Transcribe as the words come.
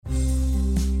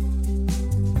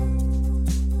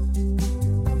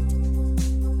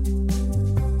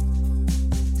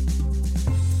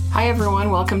Hi everyone,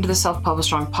 welcome to the Self-Published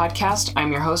Strong podcast.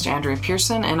 I'm your host, Andrea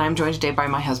Pearson, and I'm joined today by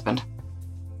my husband.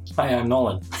 Hi, I'm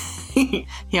Nolan. He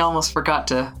almost forgot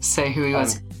to say who he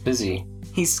was. I'm busy.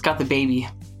 He's got the baby.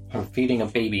 I'm feeding a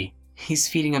baby. He's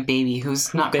feeding a baby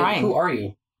who's not crying. Who are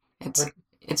you?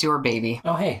 It's your baby.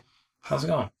 Oh, hey. How's it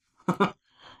going?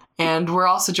 And we're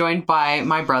also joined by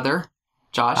my brother,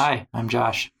 Josh. Hi, I'm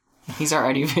Josh. He's our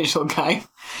audiovisual guy.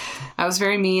 I was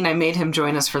very mean. I made him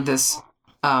join us for this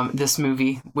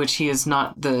movie, which he is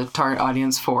not the target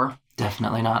audience for.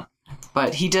 Definitely not.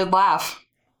 But he did laugh.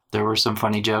 There were some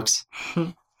funny jokes.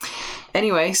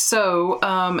 Anyway, so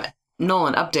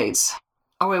Nolan, updates.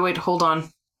 Oh, wait, hold on.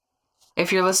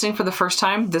 If you're listening for the first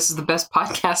time, this is the best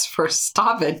podcast for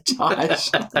Stop It,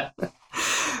 Josh.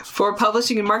 For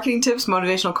publishing and marketing tips,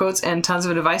 motivational quotes, and tons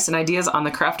of advice and ideas on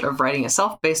the craft of writing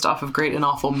itself based off of great and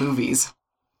awful movies.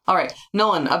 All right,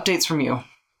 Nolan, updates from you.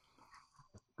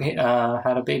 We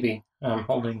had a baby. I'm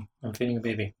feeding a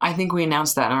baby. I think we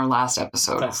announced that in our last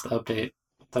episode. That's the update.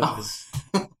 That was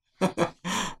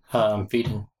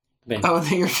feeding the baby. Oh,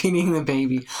 that you're feeding the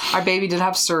baby. Our baby did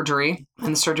have surgery,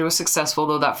 and the surgery was successful,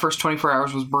 though that first 24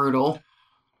 hours was brutal.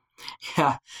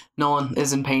 Yeah, Nolan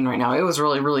is in pain right now. It was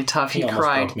really, really tough. He almost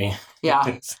cried. broke me.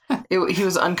 Yeah, he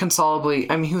was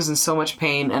inconsolably. I mean, he was in so much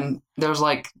pain, and there's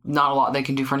not a lot they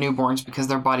can do for newborns because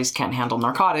their bodies can't handle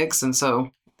narcotics, and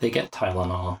so They get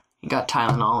Tylenol. he got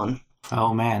Tylenol, and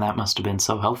Oh man, that must have been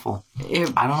so helpful. I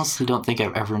honestly don't think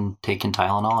I've ever taken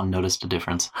Tylenol and noticed a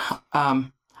difference.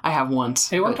 I have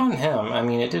once. It worked on him. I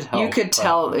mean, it did help. You could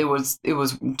tell it was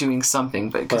doing something,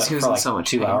 but because he was in so much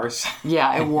 2 pain. hours.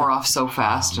 Yeah, it wore off so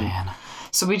fast. Oh man.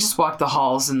 So we just walked the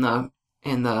halls in the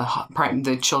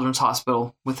children's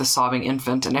hospital with the sobbing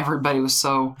infant, and everybody was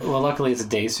so... Well, luckily it's a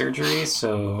day surgery,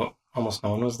 so almost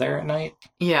no one was there at night.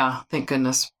 Yeah, thank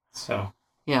goodness. So...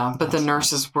 Yeah, but the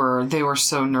nurses were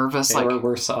so nervous. They were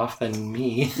worse off than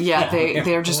me. Yeah,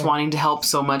 they're just wanting to help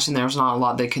so much, and there's not a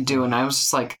lot they could do. And I was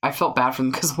just like, I felt bad for them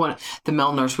because the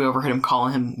male nurse, we overheard him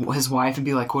calling his wife and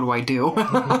be like, what do I do?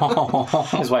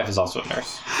 His wife is also a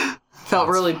nurse. Felt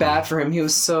really bad for him. He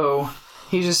was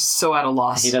just so at a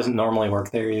loss. He doesn't normally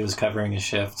work there. He was covering his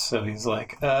shift, so he's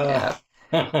like, Yeah.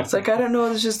 It's like, I don't know,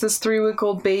 there's just this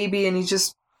 3-week-old baby, and he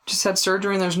just had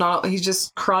surgery, and he's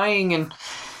just crying, and...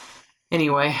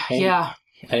 Anyway, yeah.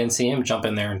 I didn't see him jump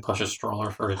in there and push a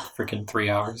stroller for freaking 3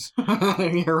 hours.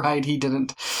 You're right, he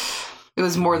didn't. It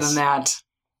was more than that.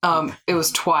 It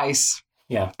was twice.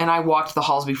 Yeah. And I walked the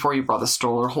halls before you brought the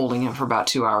stroller, holding him for about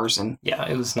 2 hours. And yeah,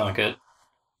 it was not good.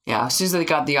 Yeah, as soon as they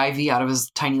got the IV out of his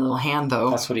tiny little hand,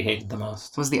 though. That's what he hated the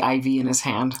most. Was the IV in his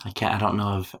hand. I don't know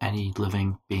of any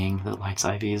living being that likes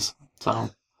IVs, so...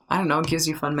 I don't know, it gives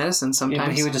you fun medicine sometimes. Yeah,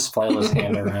 but he would just flail his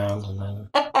hand around and then...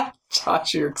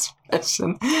 Josh, your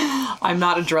expression. I'm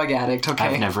not a drug addict, okay?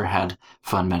 I've never had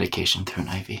fun medication through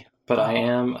an IV. But I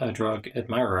am a drug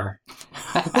admirer.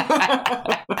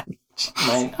 I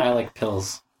like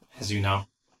pills, as you know.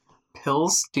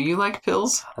 Pills? Do you like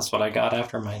pills? That's what I got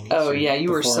after my knee. Oh, yeah,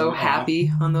 you were so happy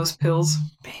on those pills.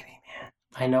 Baby, man.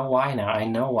 I know why now. I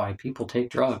know why people take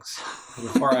drugs.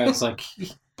 Before I was like,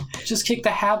 just kick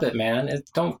the habit, man.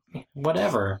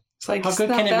 Whatever. It's like, how good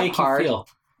can it make you feel?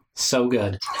 So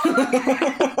good.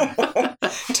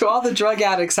 To all the drug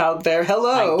addicts out there,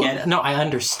 hello. I get it. No, I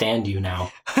understand you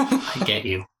now. I get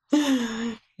you.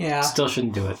 Yeah. Still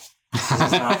shouldn't do it.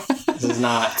 This is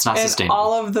not It's not sustainable.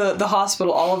 All of the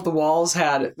hospital, all of the walls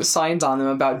had signs on them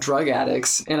about drug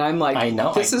addicts. And I'm like, I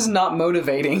know. This is not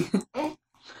motivating.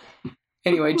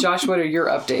 Anyway, Josh, what are your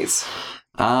updates?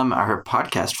 Our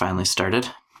podcast finally started.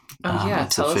 Oh, yeah.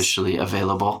 It's officially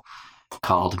available,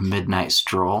 called Midnight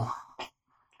Stroll.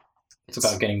 It's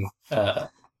about getting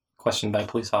questioned by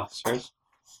police officers.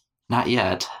 Not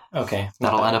yet. Okay.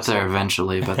 That'll end up there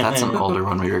eventually, but that's an older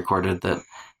one we recorded that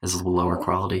is a little lower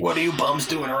quality. What are you bums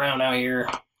doing around out here?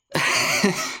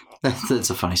 It's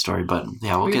a funny story, but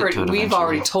yeah, we'll get to it eventually. We've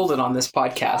already told it on this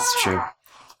podcast. It's true.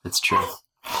 It's true.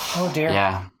 Oh, dear.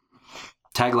 Yeah.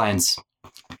 Taglines,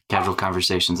 casual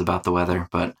conversations about the weather,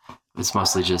 but it's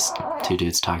mostly just two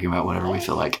dudes talking about whatever we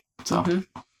feel like. So,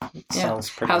 Sounds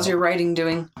pretty How's your writing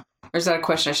doing? Or is that a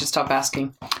question I should stop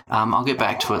asking? I'll get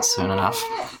back to it soon enough.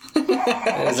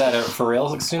 Is that for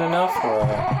real soon enough?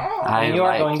 Or you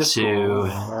are going to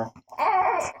school?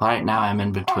 Right now I'm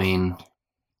in between.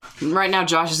 Right now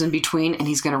Josh is in between, and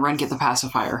he's going to run get the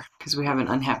pacifier, because we have an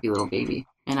unhappy little baby.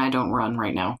 And I don't run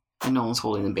right now. And no one's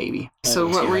holding the baby. So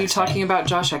what were you talking about,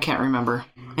 Josh? I can't remember.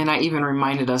 And I even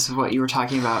reminded us of what you were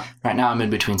talking about. Right now I'm in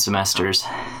between semesters,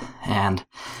 and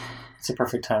it's a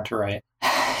perfect time to write.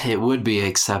 It would be,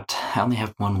 except I only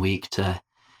have 1 week to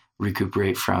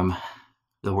recuperate from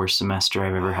the worst semester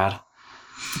I've ever had.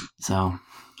 So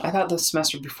I thought the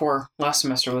semester before last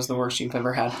semester was the worst you've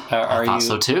ever had. I thought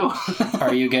so too.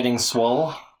 Are you getting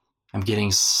swole? I'm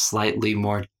getting slightly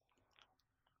more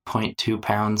 0.2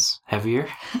 pounds heavier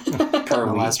Per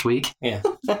week? last week. Yeah.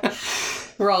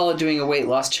 We're all doing a weight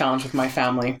loss challenge with my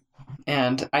family,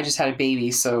 and I just had a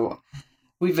baby, so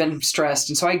we've been stressed,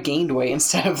 and so I gained weight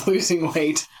instead of losing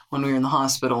weight when we were in the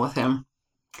hospital with him.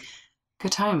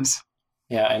 Good times.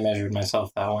 Yeah, I measured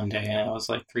myself that one day, and I was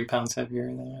like 3 pounds heavier.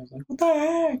 And then I was like, what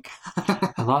the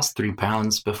heck? I lost 3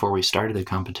 pounds before we started the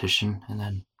competition, and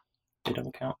then It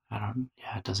don't count.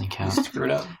 it doesn't You count. screwed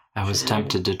up. I was Should've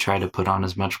tempted to try to put on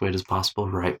as much weight as possible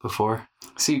right before,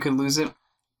 So you could lose it.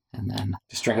 and then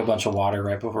Just drink a bunch of water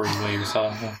right before you weigh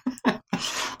yourself. Yeah.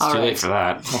 it's All too right. late for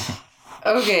that.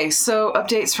 Okay, so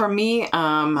updates from me.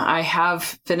 I have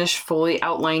finished fully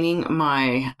outlining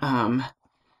my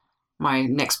my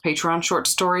next Patreon short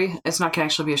story. It's not going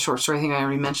to actually be a short story. I think I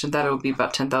already mentioned that. It will be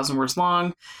about 10,000 words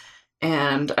long.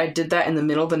 And I did that in the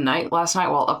middle of the night last night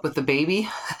while up with the baby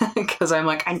because I'm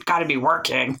like, I've got to be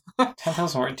working.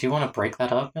 10,000 words. Do you want to break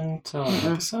that up into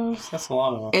episodes? That's a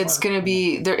lot of It's work. going to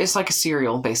be there. It's like a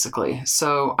serial basically.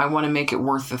 So I want to make it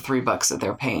worth the $3 that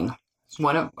they're paying.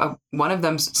 One of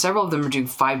them, several of them are doing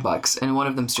 $5 and one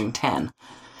of them's doing 10.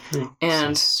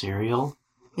 And Cereal?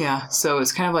 yeah, so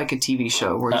it's kind of like a TV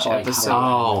show where each Not like episode.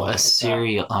 Oh, Like a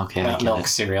cereal. Okay, I Not get milk it.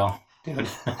 cereal. Dude.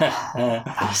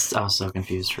 I was so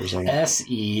confused for a second.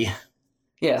 SE.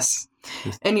 Yes.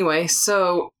 Anyway,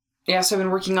 so yes, I've been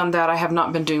working on that. I have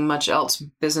not been doing much else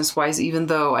business wise, even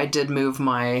though I did move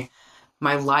my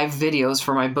live videos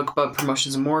for my BookBub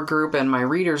Promotions and More group and my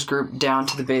readers group down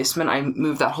to the basement. I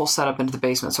moved that whole setup into the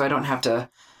basement, so I don't have to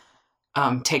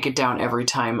take it down every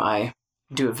time I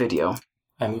do a video.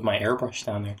 I moved my airbrush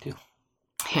down there too.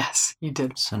 Yes, you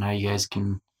did. So now you guys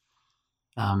can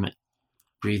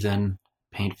breathe in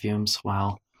paint fumes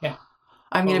while...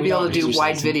 I'm going to we be able don't to do do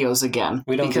wide these. videos again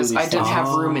We don't do because these I didn't things.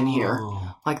 have room in here.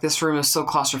 Oh. Like this room is so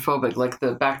claustrophobic. Like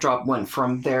the backdrop went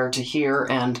from there to here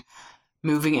and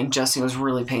moving and adjusting was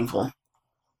really painful.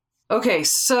 Okay,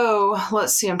 so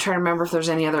let's see. I'm trying to remember if there's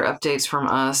any other updates from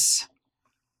us.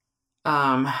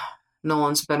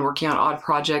 Nolan's been working on odd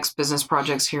projects, business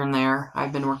projects here and there.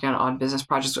 I've been working on odd business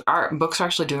projects. Our books are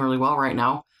actually doing really well right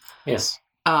now. Yes.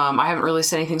 I haven't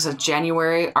released anything since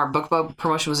January. Our BookBub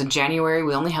promotion was in January.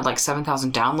 We only had like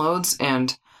 7,000 downloads.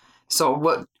 And so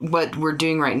what we're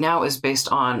doing right now is based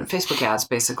on Facebook ads,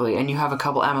 basically. And you have a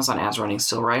couple Amazon ads running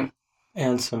still, right?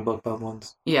 And some BookBub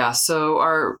ones. Yeah, so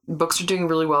our books are doing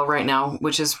really well right now,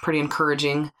 which is pretty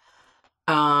encouraging.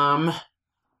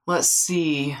 Let's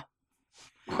see.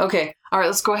 Okay, all right,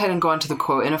 let's go ahead and go on to the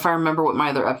quote. And if I remember what my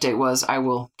other update was, I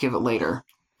will give it later.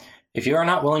 If you are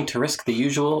not willing to risk the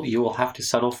usual, you will have to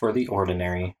settle for the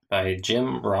ordinary. By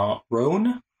Jim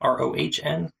Rohn,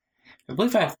 R-O-H-N. I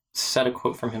believe I've said a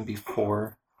quote from him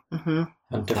before. Mm-hmm.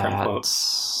 A different quote.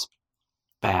 That's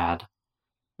bad.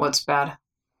 What's bad?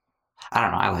 I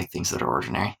don't know. I like things that are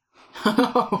ordinary.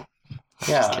 Settle Just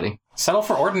Yeah. kidding. Settle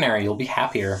for ordinary. You'll be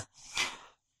happier.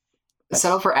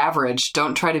 for average.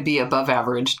 Don't try to be above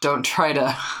average. Don't try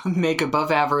to make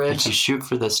above If average. you shoot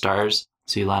for the stars,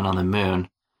 so you land on the moon.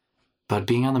 But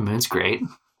being on the moon's great.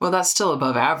 Well, that's still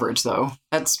above average, though.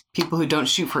 That's people who don't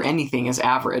shoot for anything is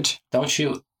average. Don't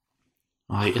shoot.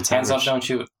 Well, it's Hands average. up, don't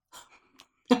shoot.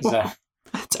 Is that-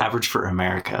 It's average for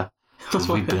America because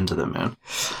we've been to the moon.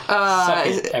 Suck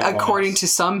it, everyone According else. to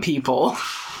some people.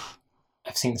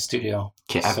 I've seen the studio.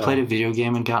 Okay, I've So- played a video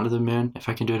game and gotten to the moon. If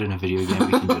I can do it in a video game,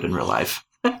 we can do it in real life.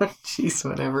 Jeez,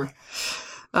 whatever.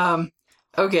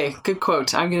 Okay, good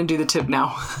quote. I'm going to do the tip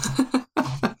now.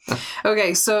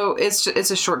 Okay, so it's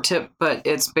a short tip, but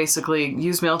it's basically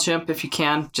use MailChimp if you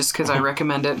can, just because I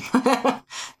recommend it.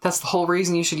 That's the whole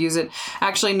reason you should use it.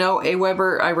 Actually, no,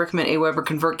 Aweber, I recommend Aweber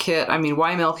ConvertKit. I mean,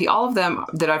 YMLP, all of them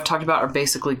that I've talked about are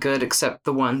basically good, except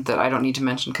the one that I don't need to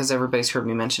mention because everybody's heard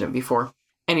me mention it before.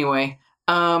 Anyway,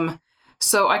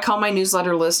 so I call my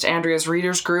newsletter list Andrea's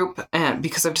Readers Group, and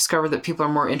because I've discovered that people are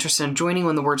more interested in joining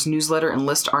when the words newsletter and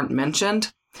list aren't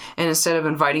mentioned. And instead of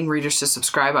inviting readers to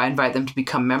subscribe, I invite them to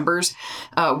become members.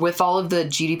 With all of the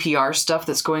GDPR stuff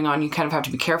that's going on, you kind of have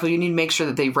to be careful. You need to make sure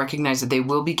that they recognize that they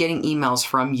will be getting emails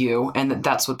from you and that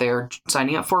that's what they're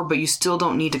signing up for, but you still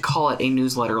don't need to call it a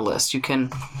newsletter list. You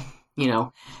can,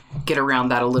 get around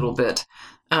that a little bit.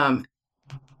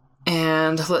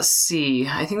 And let's see.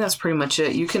 I think that's pretty much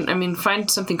it. You can,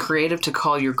 find something creative to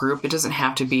call your group. It doesn't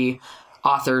have to be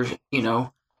author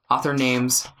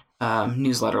names,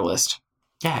 newsletter list.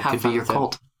 Yeah, it Have could fun be your with it.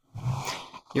 cult.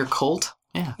 Your cult?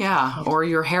 Yeah. Yeah, or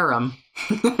your harem.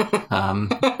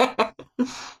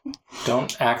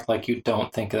 Don't act like you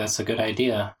don't think that's a good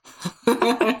idea.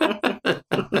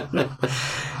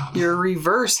 You're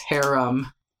reverse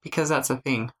harem, because that's a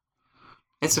thing.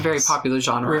 It's a very popular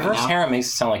genre Reverse right now. harem makes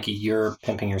it sound like you're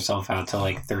pimping yourself out to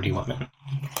like 30 women.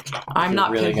 I'm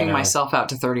not really pimping gonna- myself out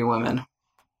to 30 women.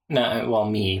 No, well,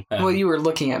 me. Well, you were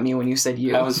looking at me when you said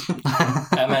you.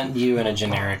 I meant you in a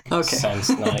generic Okay. sense,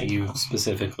 not you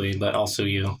specifically, but also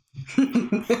you.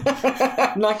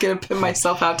 I'm not going to pimp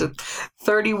myself out to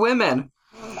 30 women.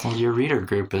 Well, your reader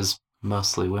group is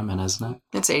mostly women, isn't it?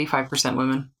 It's 85%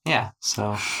 women. Yeah,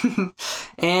 so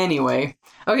Anyway.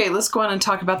 Okay, let's go on and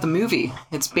talk about the movie.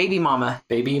 It's Baby Mama,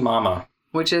 Baby mama.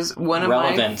 which is one of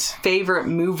Relevant. my favorite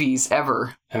movies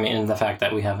ever. I mean, and the fact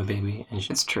that we have a baby. And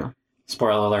It's true.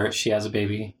 spoiler alert, she has a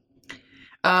baby.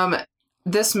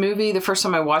 This movie, the first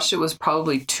time I watched it was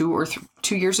probably 2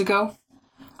 years ago.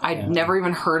 I'd Yeah. never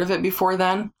even heard of it before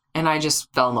then, and I just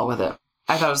fell in love with it.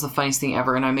 I thought it was the funniest thing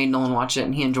ever, and I made Nolan watch it,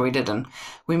 and he enjoyed it, and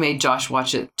we made Josh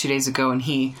watch it 2 days ago, and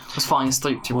he was falling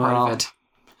asleep through part Well, of it.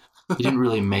 you didn't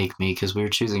really make me because we were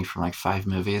choosing from like 5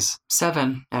 movies.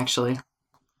 7, actually.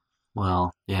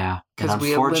 Well, yeah. And 'Cause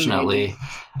we unfortunately,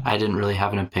 I didn't really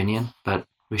have an opinion, but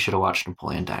we should have watched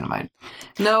Napoleon Dynamite.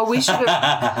 No, we should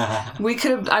have. We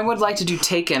could have. I would like to do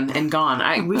Taken and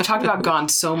Gone. We've talked about Gone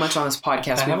so much on this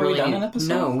podcast. Haven't we done an episode?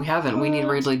 No, we haven't. We need to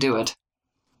really do it.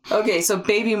 Okay, so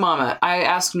Baby Mama. I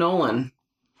asked Nolan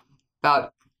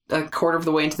about a quarter of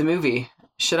the way into the movie.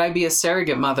 Should I be a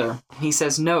surrogate mother? He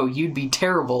says, no, you'd be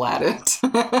terrible at it.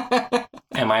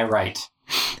 Am I right?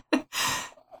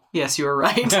 Yes, you are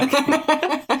right.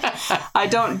 I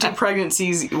don't do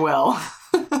pregnancies well.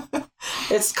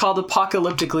 It's called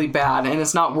Apocalyptically Bad, and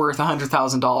it's not worth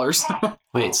 $100,000.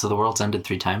 Wait, so the world's ended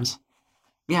 3 times?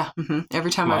 Yeah,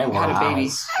 every time My I've had a baby.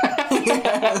 laws.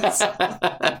 Yes.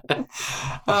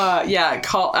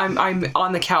 I'm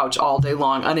on the couch all day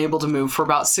long, unable to move for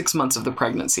about 6 months of the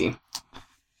pregnancy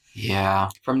Yeah,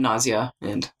 from nausea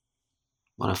and.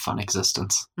 what a fun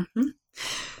existence.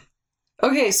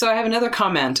 Okay, so I have another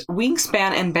comment.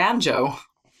 Wingspan and Banjo.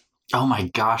 Oh my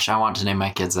gosh, I want to name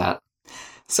my kids that.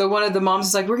 So one of the moms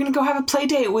is like, we're going to go have a play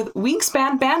date with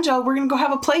Wingspan, Banjo. We're going to go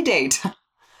have a play date.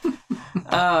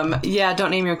 Yeah,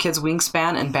 don't name your kids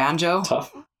Wingspan and Banjo.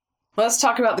 Tough. Let's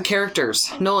talk about the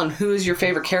characters. Nolan, who is your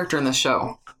favorite character in the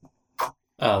show?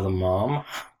 The mom.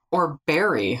 Or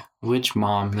Barry? Which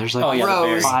mom? There's like Oh, yeah, the Rose,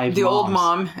 Barry. 5 the old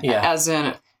moms. mom, Yeah. as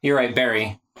in You're right,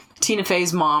 Barry. Tina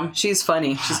Fey's mom. She's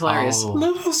funny. She's hilarious. Oh.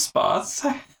 Liver spots.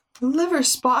 Liver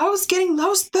spot. I was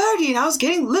 30 and I was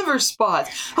getting liver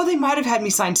spots. Oh, they might have had me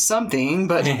sign something,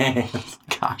 but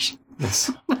Gosh.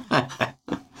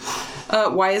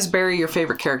 why is Barry your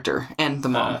favorite character and the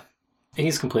mom?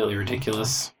 He's completely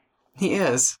ridiculous. He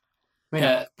is.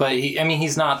 Yeah, but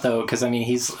he's not though, because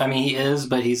he is,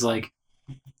 but he's like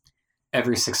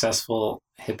every successful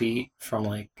hippie from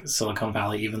like Silicon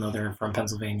Valley, even though they're from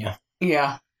Pennsylvania.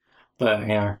 Yeah. But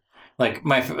yeah, like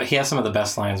he has some of the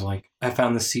best lines. Like, I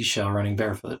found the seashell running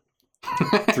barefoot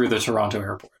through the Toronto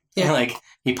airport. Yeah. And, like,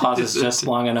 he pauses just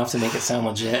long enough to make it sound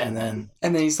legit, and then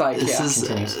And then he's like, This yeah. is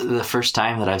continues. the first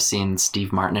time that I've seen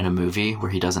Steve Martin in a movie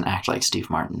where he doesn't act like Steve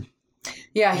Martin.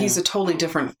 Yeah, he's a totally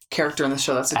different character in the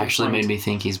show. That's a good Actually point. made me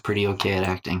think he's pretty okay at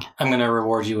acting. I'm gonna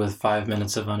reward you with 5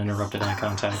 minutes of uninterrupted eye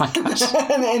contact.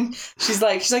 And then she's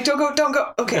like, don't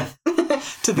go. Okay.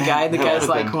 To the guy. The that guy's would've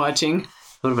like been- watching.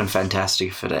 It would have been fantastic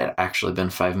if it had actually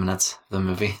been 5 minutes of the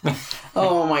movie.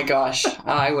 Oh my gosh.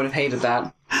 I would have hated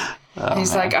that. Oh, He's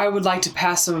man. like, I would like to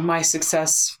pass some of my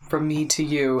success from me to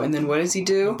you. And then what does he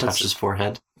do? Touch his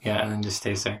forehead. Yeah, and then just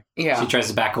stays there. Yeah. She tries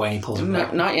to back away, and he pulls her No,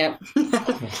 back. not yet.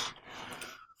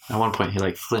 At one point, he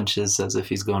like flinches as if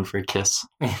he's going for a kiss.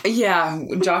 Yeah.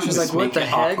 Josh was Just like, what make the it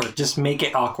heck? Awkward. Just make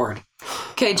it awkward.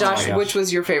 Okay, Josh, gosh. which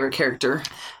was your favorite character?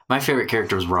 My favorite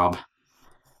character was Rob,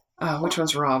 Which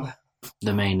one's Rob?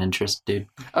 the main interest dude.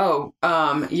 Oh,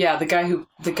 yeah, the guy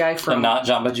The from not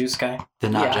Jamba Juice guy. The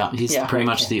not Yeah, John. He's yeah. pretty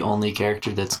Right. much the only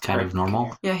character that's kind of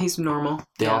normal. Yeah, he's normal.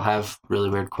 They yeah. all have really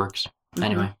weird quirks. Mhm.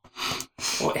 Anyway,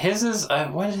 Well, his is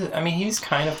what is it? He's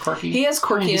kind of quirky. He has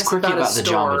quirkiness he's quirky about, about his the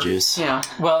store. Jamba Juice. Yeah.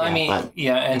 Well,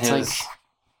 Yeah, but and it's his like-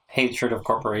 hatred of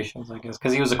corporations, I guess,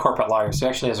 because he was a corporate lawyer, so he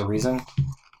actually has a reason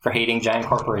for hating giant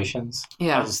corporations. I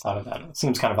Yeah. just thought of that. It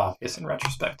seems kind of obvious in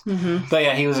retrospect. Mm-hmm. But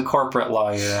yeah, he was a corporate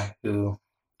lawyer who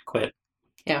quit.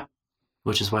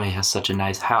 which is why he has such a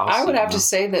nice house. I would you have know? to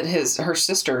say that her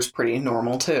sister is pretty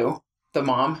normal too. The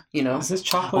mom, you know. Is this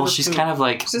chocolate? Well, or she's poop? kind of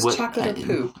like Is this chocolate or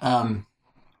poop?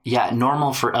 Yeah,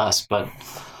 normal for us, but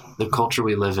the culture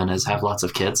we live in is have lots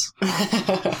of kids.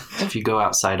 If you go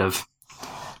outside of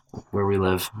where we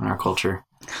live in our culture,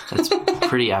 That's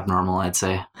pretty abnormal, I'd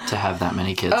say, to have that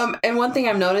many kids. And one thing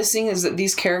I'm noticing is that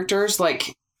these characters,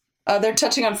 like, they're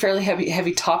touching on fairly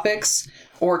heavy topics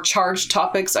or charged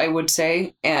topics, I would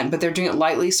say, but they're doing it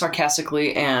lightly,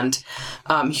 sarcastically, and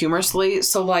humorously.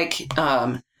 So, like,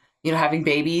 having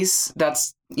babies,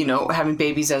 that's, having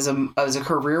babies as a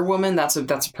career woman, that's a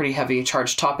pretty heavy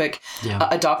charged topic. Yeah.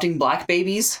 Adopting black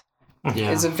babies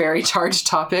is a very charged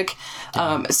topic.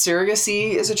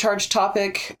 Surrogacy is a charged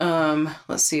topic.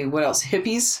 Let's see, what else?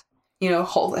 Hippies,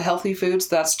 healthy foods,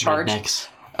 that's charged. Rednecks.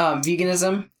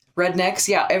 Veganism, rednecks,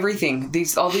 yeah, everything.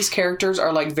 All these characters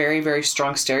are like very, very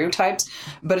strong stereotypes,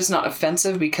 but it's not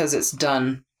offensive because it's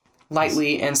done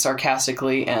lightly and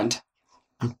sarcastically. And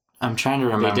I'm trying to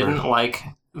remember. They didn't like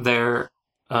their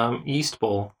yeast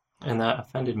bowl, and that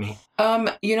offended me.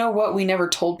 You know what? We never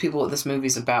told people what this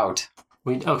movie's about.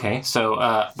 So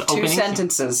the Two opening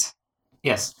sentences.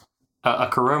 Yes. A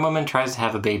career woman tries to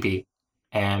have a baby,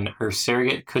 and her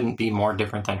surrogate couldn't be more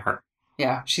different than her.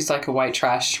 Yeah, she's like a white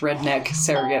trash redneck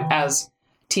surrogate, as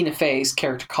Tina Fey's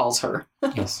character calls her.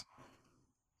 Yes.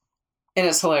 And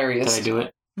it's hilarious. Did I do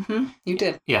it? Mm-hmm. You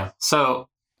did. Yeah. So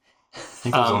I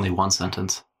think it was only one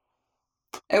sentence.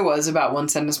 It was about one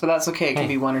sentence, but that's okay. It can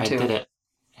be one or two. I did it,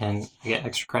 and I get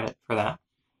extra credit for that.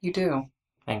 You do.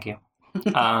 Thank you.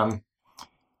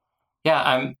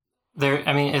 I'm there.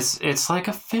 I mean, it's like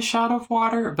a fish out of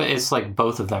water, but it's like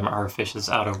both of them are fishes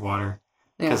out of water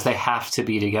because they have to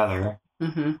be together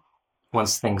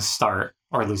once things start,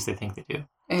 or at least they think they do.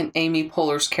 And Amy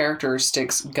Poehler's character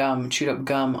sticks chewed up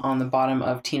gum, on the bottom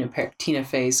of Tina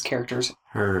Fey's character's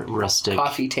her rustic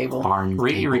coffee table. Barn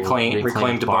table,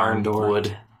 reclaimed barn door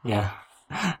wood. Yeah.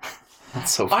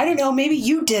 That's so funny. I don't know, maybe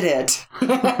you did it.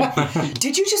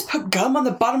 Did you just put gum on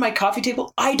the bottom of my coffee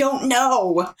table? I don't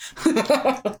know.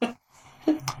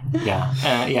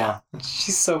 Yeah.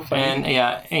 She's so funny.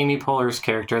 And Amy Poehler's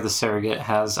character, the surrogate,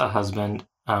 has a husband.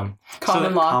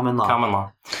 Common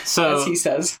law. So, as he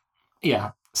says.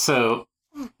 Yeah. So,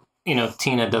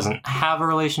 Tina doesn't have a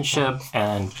relationship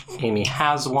and Amy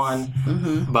has one,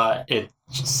 but it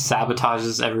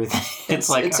sabotages everything.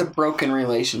 It's a broken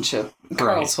relationship.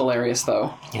 Carl's hilarious,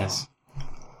 though. Yes.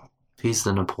 He's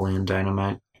the Napoleon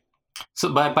Dynamite.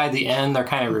 So by the end, they're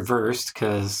kind of reversed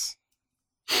because,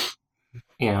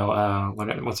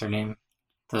 what's her name?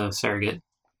 The surrogate.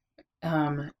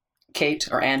 Kate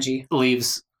or Angie.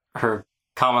 Her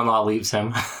common law leaves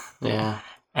him. Yeah.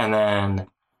 And then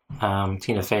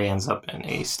Tina Fey ends up in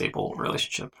a stable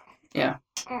relationship. Yeah.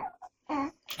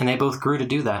 And they both grew to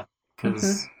do that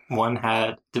because one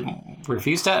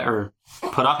refused that or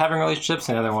put off having relationships,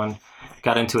 and the other one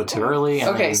got into it too early.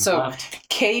 And so left.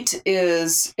 Kate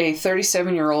is a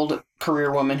 37-year-old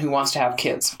career woman who wants to have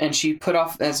kids, and she put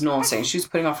off, as Nolan's saying, she was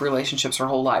putting off relationships her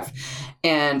whole life.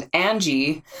 And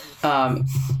Angie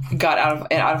got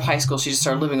out of high school. She just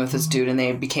started living with this dude, and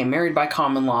they became married by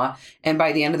common law. And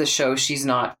by the end of the show, she's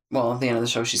not. Well, at the end of the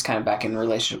show, she's kind of back in a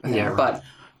relationship with him. Right.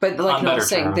 But like Nolan's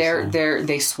saying,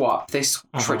 they swap. They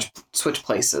switch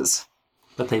places.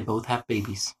 But they both have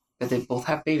babies.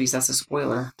 That's a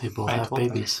spoiler. They both have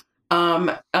babies.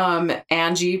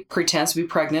 Angie pretends to be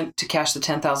pregnant to cash the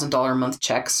 $10,000 a month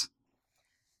checks.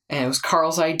 And it was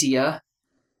Carl's idea.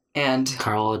 And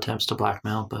Carl attempts to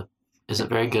blackmail, but isn't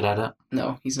very good at it.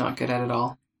 No, he's not good at it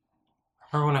all.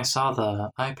 Or when I saw the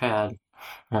iPad.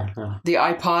 The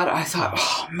iPod, I thought,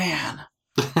 oh man.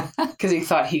 Because he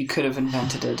thought he could have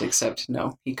invented it, except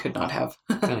no, he could not have.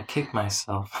 I'm going to kick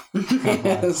myself.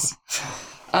 Yes.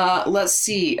 Let's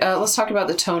see. Let's talk about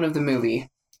the tone of the movie.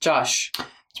 Josh.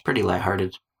 It's pretty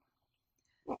lighthearted.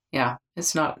 Yeah,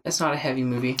 it's not a heavy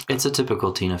movie. It's a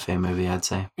typical Tina Fey movie, I'd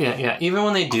say. Yeah. Even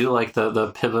when they do like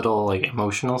the pivotal like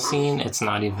emotional scene, it's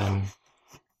not even.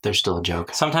 There's still a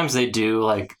joke. Sometimes they do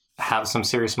like have some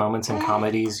serious moments in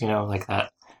comedies, like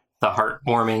that, the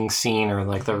heartwarming scene, or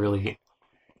like the really,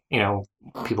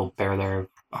 people bare their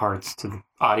hearts to the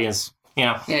audience,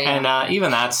 Yeah. And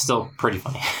even that's still pretty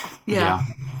funny. Yeah.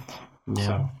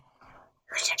 So.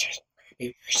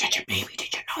 You're such a baby.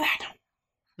 Did you know that?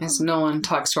 As Nolan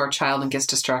talks to our child and gets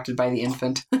distracted by the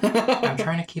infant. I'm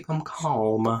trying to keep him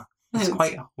calm. It's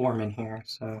quite warm in here,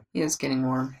 so. He is getting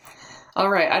warm. All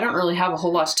right, I don't really have a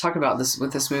whole lot to talk about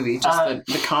with this movie. Just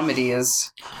the comedy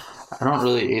is. I don't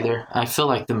really either. I feel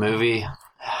like the movie.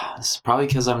 It's probably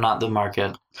because I'm not the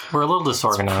market. We're a little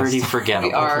disorganized. It's pretty forgettable.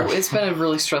 We are. It's been a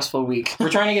really stressful week. We're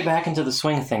trying to get back into the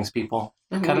swing of things, people.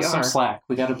 Cut us some slack.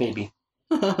 We got a baby.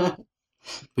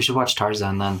 We should watch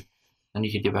Tarzan then. Then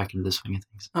you could get back into the swing of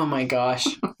things. Oh my gosh,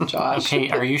 Josh. Okay,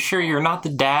 are you sure you're not the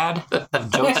dad?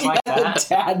 Jokes like that? The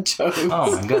dad jokes.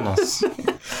 Oh my goodness.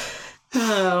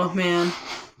 Oh man.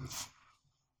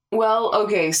 Well,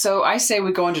 okay, so I say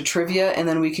we go into trivia, and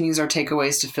then we can use our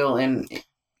takeaways to fill in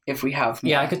if we have more.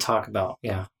 Yeah, I could talk about,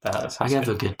 that. I have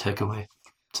a good takeaway.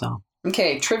 So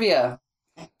Okay, trivia.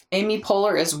 Amy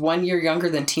Poehler is 1 year younger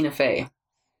than Tina Fey.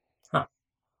 Huh.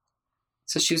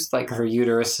 So she was like... Her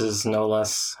uterus is no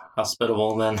less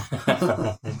hospitable than...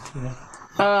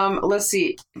 Let's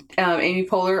see. Amy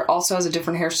Poehler also has a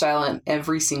different hairstyle in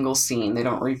every single scene. They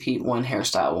don't repeat one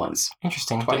hairstyle once.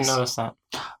 Interesting. Twice. Didn't notice that.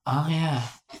 oh yeah.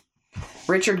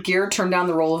 Richard Gere turned down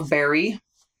the role of Barry.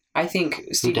 I think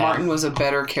Steve Martin was a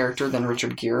better character than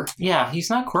Richard Gere. Yeah, he's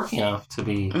not quirky enough to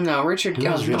be... No, Richard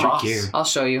Gere. Who's Richard Gere? I'll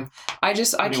show you. I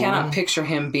cannot picture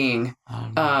him being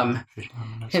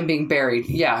buried.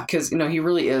 Yeah, because he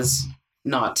really is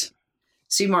not.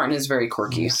 Steve Martin is very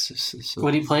quirky.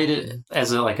 Would he played it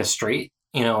as a straight,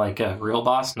 like a real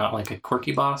boss, not like a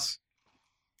quirky boss?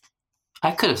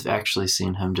 I could have actually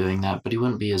seen him doing that, but he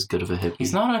wouldn't be as good of a hippie.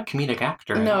 He's not a comedic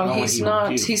actor. No, he's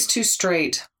not. He's too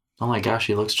straight. Oh my gosh,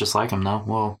 he looks just like him now.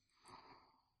 Whoa.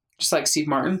 Just like Steve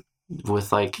Martin?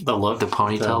 With like the look, the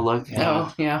ponytail look. Yeah.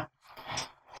 Oh, yeah.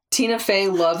 Tina Fey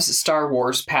loves Star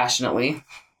Wars passionately.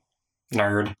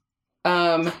 Nerd.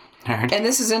 Nerd. And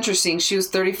this is interesting. She was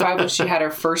 35 when she had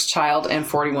her first child and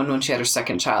 41 when she had her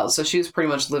second child. So she was pretty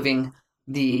much living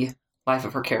the life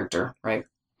of her character, right?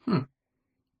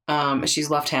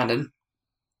 She's left-handed.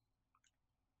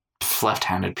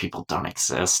 Left-handed people don't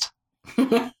exist.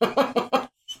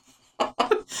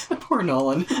 Poor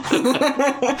Nolan.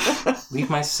 Leave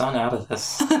my son out of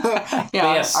this.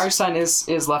 Yeah, yes. Our son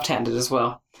is left-handed as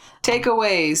well.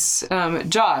 Takeaways.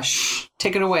 Josh,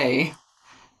 take it away.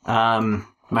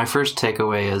 My first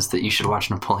takeaway is that you should watch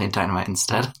Napoleon Dynamite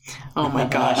instead. Oh my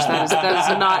gosh, that is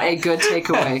not a good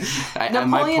takeaway.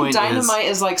 Napoleon Dynamite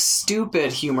is like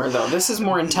stupid humor, though. This is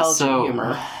more intelligent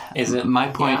humor. Is it? My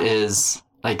point is,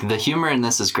 like, the humor in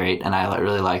this is great, and I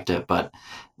really liked it, but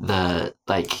my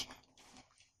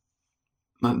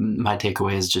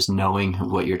takeaway is just knowing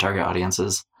what your target audience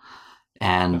is.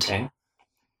 And, okay.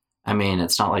 I mean,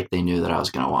 it's not like they knew that I was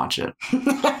going to watch it.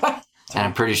 And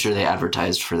I'm pretty sure they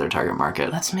advertised for their target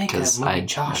market. Let's make a movie,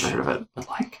 Josh. Never heard of it. But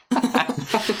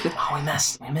oh, we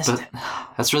missed it.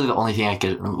 That's really the only thing I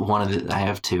could. I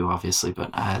have two, obviously,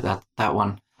 but that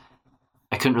one,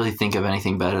 I couldn't really think of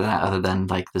anything better than that, other than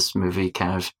like this movie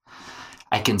kind of.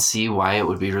 I can see why it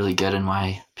would be really good and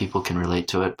why people can relate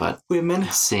to it, but women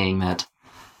seeing that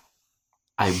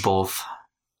I both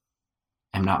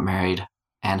am not married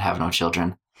and have no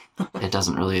children. It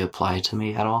doesn't really apply to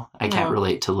me at all. I can't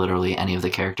relate to literally any of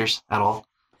the characters at all.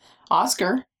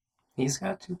 Oscar. He's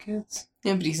got 2 kids.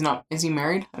 Yeah, but he's not. Is he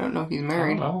married? I don't know if he's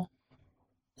married. I don't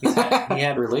know. He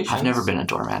had relations. I've never been a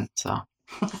doorman, so.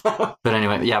 But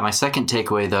anyway, yeah, my second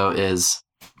takeaway, though, is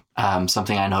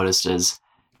something I noticed is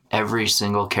every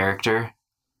single character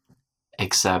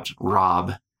except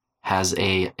Rob has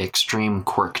a extreme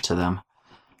quirk to them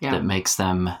that makes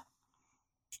them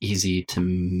easy to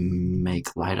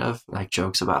make light of, like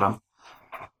jokes about them.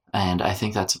 And I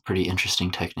think that's a pretty interesting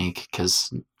technique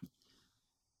because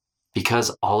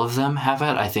all of them have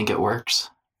it, I think it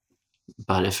works.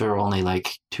 But if there were only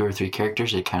like 2 or 3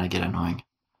 characters, it'd kind of get annoying.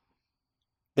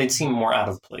 They'd seem more out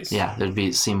of place. Yeah,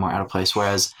 seem more out of place.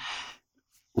 Whereas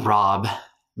Rob,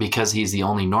 because he's the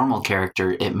only normal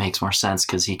character, it makes more sense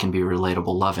because he can be a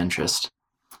relatable love interest.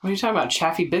 What are you talking about?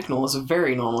 Chaffee Bicknell is a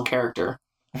very normal character.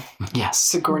 Yes.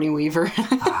 Sigourney Weaver.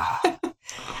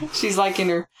 She's like in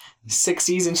her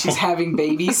 60s and she's having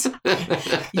babies.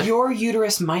 Your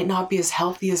uterus might not be as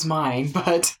healthy as mine,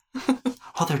 but...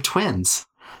 Oh, they're twins.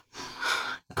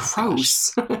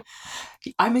 Gross.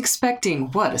 I'm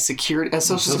expecting, what, a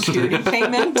social security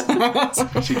payment?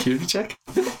 Security check?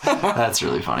 That's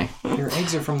really funny. Your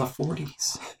eggs are from the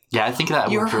 40s. Yeah, I think that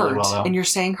worked really well, though. And you're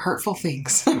saying hurtful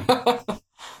things.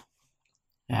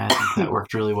 Yeah, I think that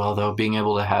worked really well, though. Being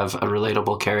able to have a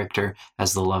relatable character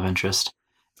as the love interest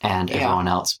and everyone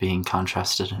else being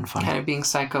contrasted and funny. Kind of being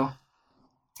psycho.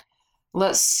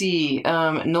 Let's see.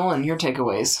 Nolan, your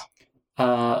takeaways.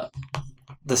 The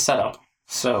setup.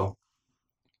 So,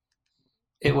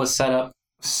 it was set up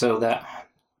so that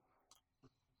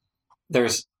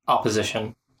there's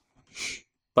opposition,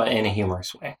 but in a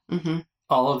humorous way. Mm-hmm.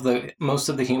 Most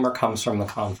of the humor comes from the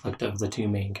conflict of the 2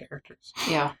 main characters.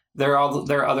 Yeah. There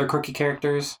are other quirky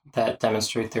characters that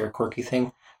demonstrate their quirky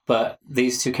thing, but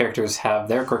these 2 characters have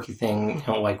their quirky thing,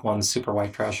 like one's super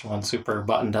white trash and one's super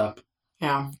buttoned up.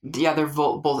 Yeah. Yeah, they're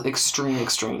both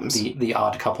extremes. The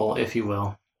odd couple, if you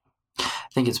will.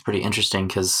 I think it's pretty interesting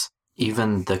because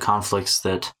even the conflicts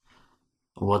that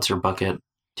What's-Her-Bucket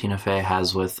Tina Fey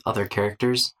has with other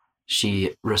characters,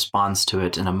 she responds to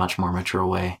it in a much more mature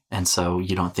way, and so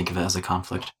you don't think of it as a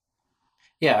conflict.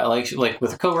 Yeah, like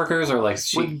with coworkers or like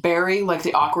with Barry, like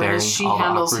the awkwardness, she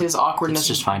handles his awkwardness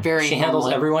just fine. very. She handles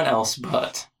everyone else,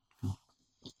 but.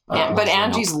 But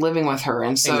Angie's living with her,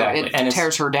 and so it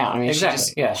tears her down. I mean,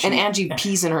 and Angie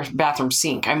pees in her bathroom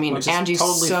sink. I mean, Angie's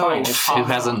totally fine. Who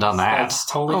hasn't done that? That's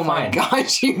totally fine. Oh my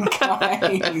gosh, you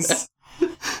guys.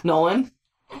 Nolan,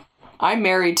 I'm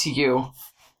married to you,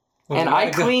 and I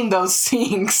clean those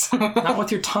sinks. Not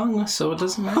with your tongue, so it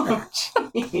doesn't matter.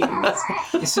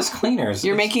 It's just cleaners.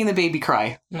 You're making the baby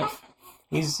cry. No,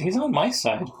 he's on my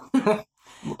side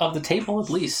of the table, at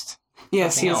least.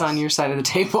 Yes, he is on your side of the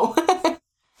table.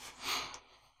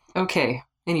 Okay.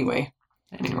 Anyway.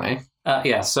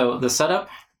 Yeah. So the setup,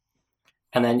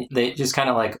 and then they just kind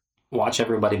of like watch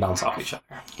everybody bounce off each other.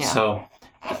 Yeah. So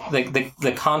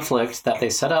the conflict that they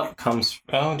set up comes.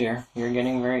 Oh dear, you're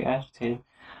getting very agitated.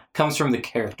 Comes from the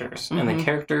characters, and the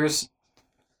characters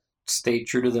stay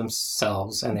true to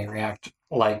themselves, and they react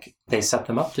like they set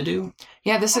them up to do.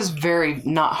 Yeah, this is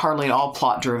not hardly at all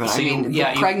plot driven. So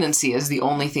the pregnancy is the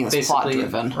only thing that's plot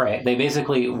driven. Right. They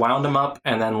basically wound them up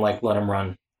and then like let them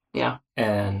run. Yeah.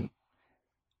 And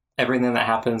everything that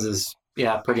happens is,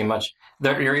 pretty much.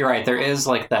 You're right. There is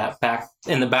like that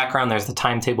in the background, there's the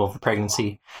timetable of the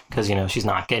pregnancy because, she's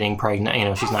not getting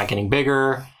pregnant, she's not getting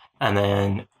bigger. And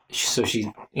then,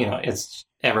 it's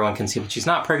everyone can see that she's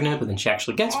not pregnant, but then she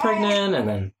actually gets pregnant. And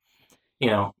then,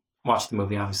 watch the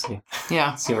movie, obviously.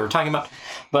 Yeah. See what we're talking about.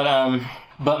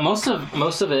 But most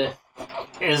of it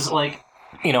is like,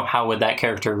 how would that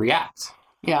character react?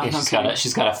 Yeah.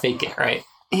 She's got to fake it, right?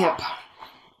 Yep.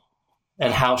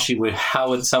 And how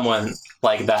would someone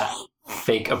like that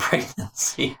fake a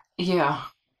pregnancy? Yeah.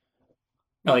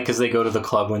 Like, because they go to the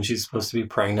club when she's supposed to be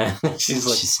pregnant. She's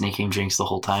sneaking drinks the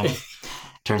whole time.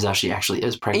 Turns out she actually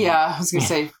is pregnant. Yeah, I was going to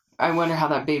say, I wonder how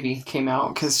that baby came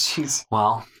out because she's...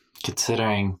 Well,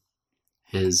 considering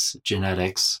his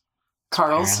genetics...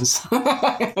 Carl's.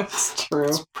 It's true.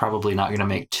 It's probably not going to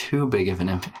make too big of an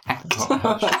impact.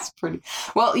 That's pretty...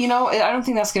 Well, I don't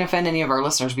think that's going to offend any of our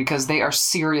listeners because they are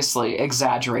seriously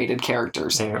exaggerated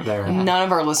characters. They're None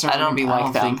of our listeners are going to be like them.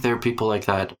 I don't think there are people like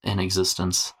that in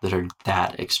existence that are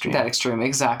that extreme. That extreme,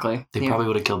 exactly. They probably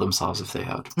would have killed themselves if they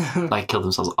had. Like, killed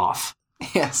themselves off.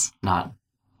 Yes. Not...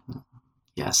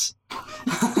 Yes.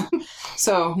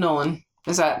 So, Nolan...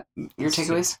 Is that your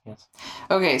takeaways? Yes.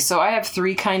 Okay, so I have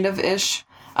 3 kind of ish.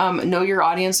 Know your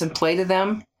audience and play to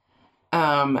them.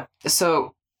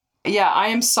 So, I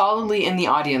am solidly in the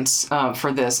audience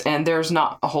for this, and there's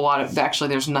not a whole lot of... Actually,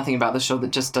 there's nothing about the show that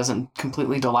just doesn't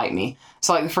completely delight me.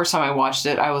 So, like, the first time I watched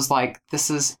it, I was like, this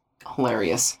is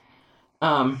hilarious.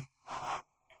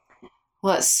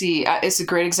 Let's see. It's a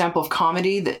great example of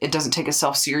comedy that it doesn't take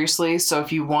itself seriously. So,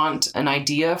 if you want an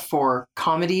idea for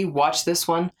comedy, watch this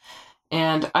one.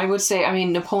 And I would say,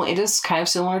 Napoleon, it is kind of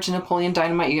similar to Napoleon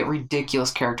Dynamite. You get ridiculous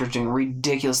characters doing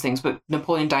ridiculous things, but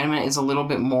Napoleon Dynamite is a little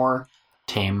bit more...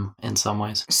 tame in some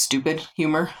ways. Stupid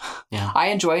humor. Yeah. I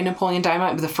enjoy Napoleon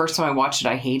Dynamite, but the first time I watched it,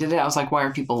 I hated it. I was like, why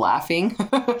are people laughing?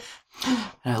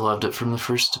 I loved it from the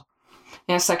first...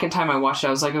 Yeah, second time I watched it,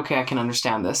 I was like, okay, I can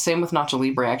understand this. Same with Nacho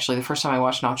Libre, actually. The first time I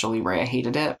watched Nacho Libre, I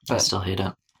hated it. But I still hate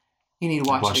it. You need to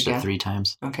watch it again. I watched it 3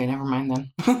 times. Okay, never mind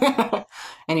then.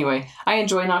 Anyway, I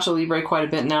enjoy Nacho Libre quite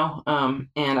a bit now,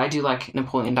 and I do like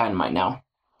Napoleon Dynamite now.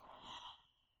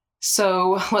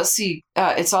 So, let's see.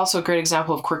 It's also a great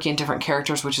example of quirky and different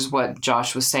characters, which is what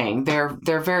Josh was saying. They're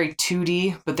very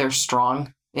 2D, but they're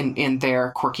strong in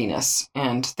their quirkiness,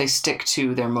 and they stick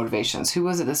to their motivations. Who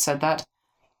was it that said that?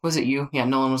 Was it you? Yeah,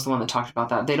 Nolan was the one that talked about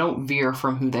that. They don't veer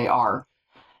from who they are.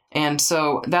 And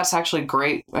so that's actually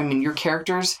great. Your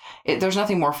characters, there's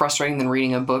nothing more frustrating than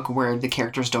reading a book where the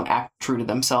characters don't act true to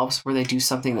themselves, where they do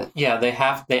something that... Yeah, they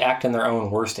act in their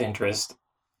own worst interest.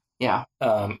 Yeah.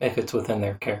 If it's within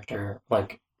their character,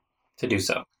 to do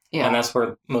so. Yeah. And that's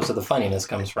where most of the funniness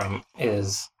comes from,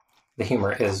 is the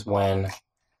humor is when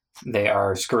they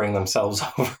are screwing themselves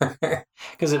over.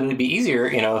 Because it would be easier,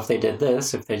 if they did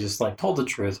this, if they just, told the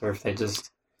truth, or if they just...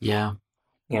 Yeah.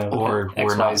 Or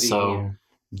we're not so...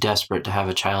 desperate to have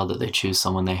a child that they choose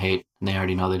someone they hate and they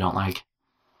already know they don't like.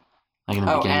 Like in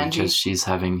the beginning, Angie. Because she's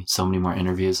having so many more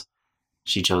interviews.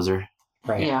 She chose her.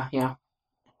 Right. Yeah.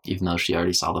 Even though she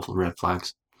already saw the red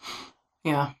flags.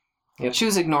 Yeah. Yep. She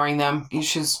was ignoring them.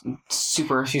 She's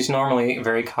super... She's normally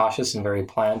very cautious and very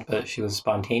planned, but she was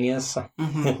spontaneous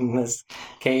in this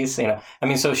case.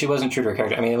 So she wasn't true to her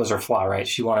character. It was her flaw, right?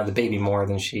 She wanted the baby more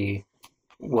than she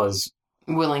was...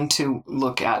 willing to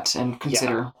look at and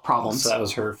consider problems. So that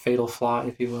was her fatal flaw,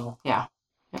 if you will. Yeah.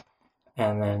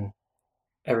 And then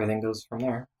everything goes from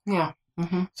there. Yeah.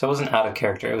 Mm-hmm. So it wasn't out of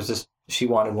character. It was just she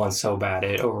wanted one so bad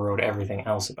it overrode everything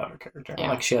else about her character. Yeah.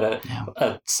 Like she had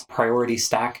a priority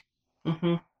stack,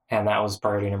 Mm-hmm. and that was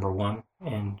priority number 1.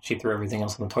 And she threw everything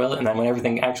else in the toilet. And then when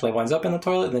everything actually winds up in the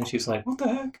toilet, then she's like, "What the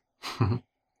heck?"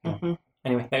 Mm-hmm.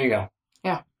 Anyway, there you go.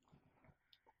 Yeah,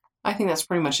 I think that's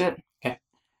pretty much it. Okay.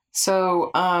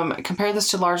 So, compare this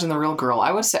to Lars and the Real Girl.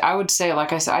 I would say,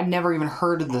 like I said, I'd never even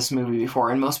heard of this movie before,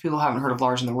 and most people haven't heard of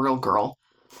Lars and the Real Girl.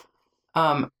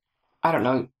 I don't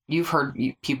know. You've heard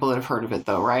people that have heard of it,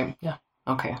 though, right? Yeah.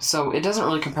 Okay, so it doesn't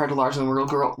really compare to Lars and the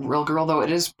Real Girl, though.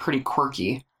 It is pretty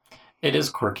quirky. It is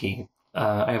quirky.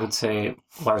 I would say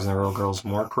Lars and the Real Girl's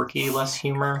more quirky, less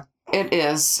humor. It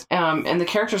is. And the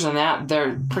characters in that,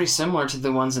 they're pretty similar to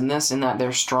the ones in this, in that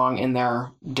they're strong in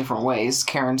their different ways.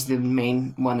 Karen's the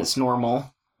main one that's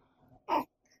normal.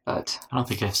 But I don't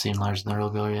think I've seen Lars and the Real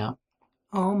Girl yet.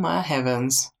 oh my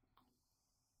heavens.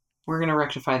 We're going to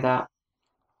rectify that.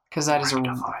 Because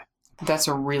that's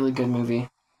a really good movie.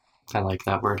 I like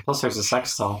that word. Plus, there's a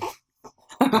sex doll.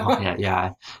 Oh,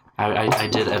 yeah. I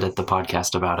did edit the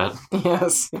podcast about it.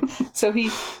 Yes. So he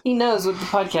knows what the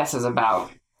podcast is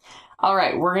about. All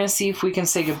right, we're going to see if we can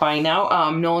say goodbye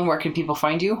now. Nolan, where can people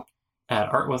find you?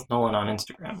 At Art with Nolan on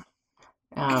Instagram.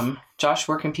 Josh,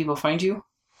 where can people find you?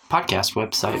 Podcast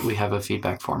website, we have a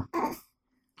feedback form.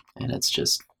 And it's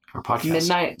just our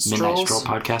podcast.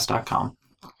 MidnightStrollPodcast.com.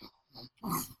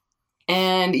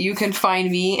 And you can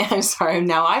find me. I'm sorry,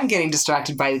 now I'm getting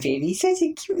distracted by the baby. He's such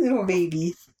a cute little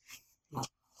baby.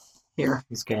 Here.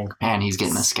 He's getting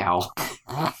a scowl.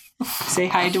 Say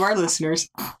hi to our listeners.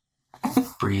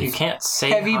 Breathe. You can't say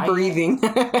Heavy hi. breathing.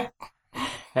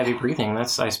 Heavy breathing. I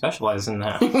specialize in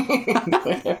that.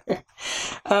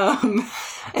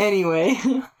 Anyway.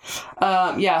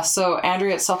 So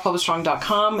Andrea at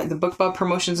selfpublishstrong.com, the BookBub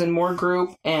Promotions and More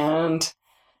group, and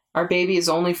our baby is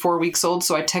only 4 weeks old,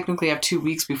 so I technically have 2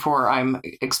 weeks before I'm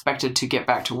expected to get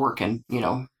back to work and,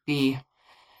 be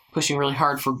pushing really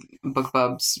hard for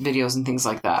BookBub's videos and things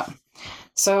like that.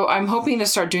 So I'm hoping to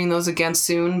start doing those again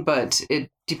soon, but it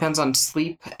depends on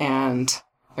sleep and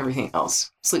everything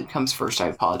else. Sleep comes first, I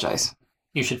apologize.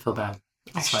 You should feel bad.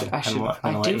 I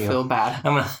do feel bad.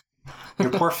 Your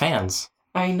poor fans.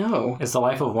 I know. Is the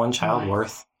life of one child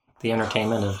worth the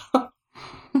entertainment of...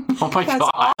 Oh my That's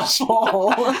gosh.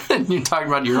 awful. You're talking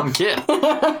about your own kid.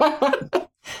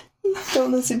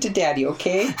 Don't listen to Daddy,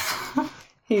 okay?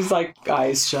 He's like,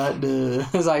 eyes shut.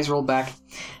 His eyes rolled back.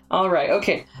 All right,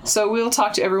 okay. So we'll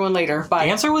talk to everyone later. Bye.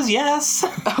 The answer was yes.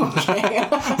 Okay.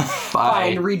 Bye.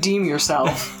 Fine, redeem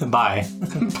yourself. Bye.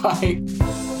 Bye.